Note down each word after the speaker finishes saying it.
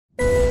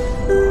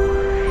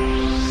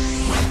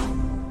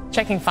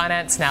Checking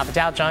finance now. The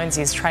Dow Jones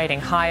is trading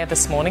higher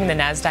this morning. The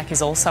Nasdaq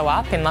is also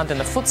up. In London,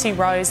 the FTSE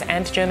rose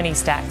and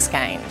Germany's DAX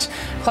gained.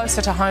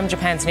 Closer to home,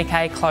 Japan's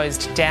Nikkei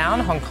closed down.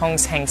 Hong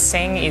Kong's Hang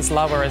Seng is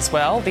lower as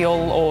well. The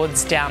All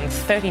Ords down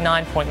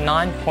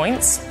 39.9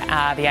 points. The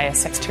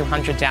ASX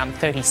 200 down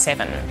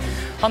 37.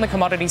 On the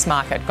commodities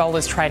market, gold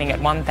is trading at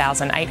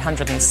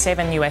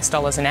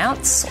 $1,807 an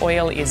ounce.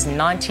 Oil is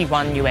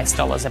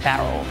 $91 a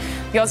barrel.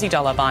 The Aussie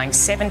dollar buying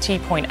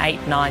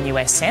 70.89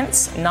 US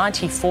cents,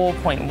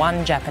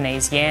 94.1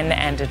 Japanese yen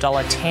and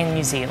 $1.10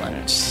 New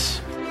Zealand.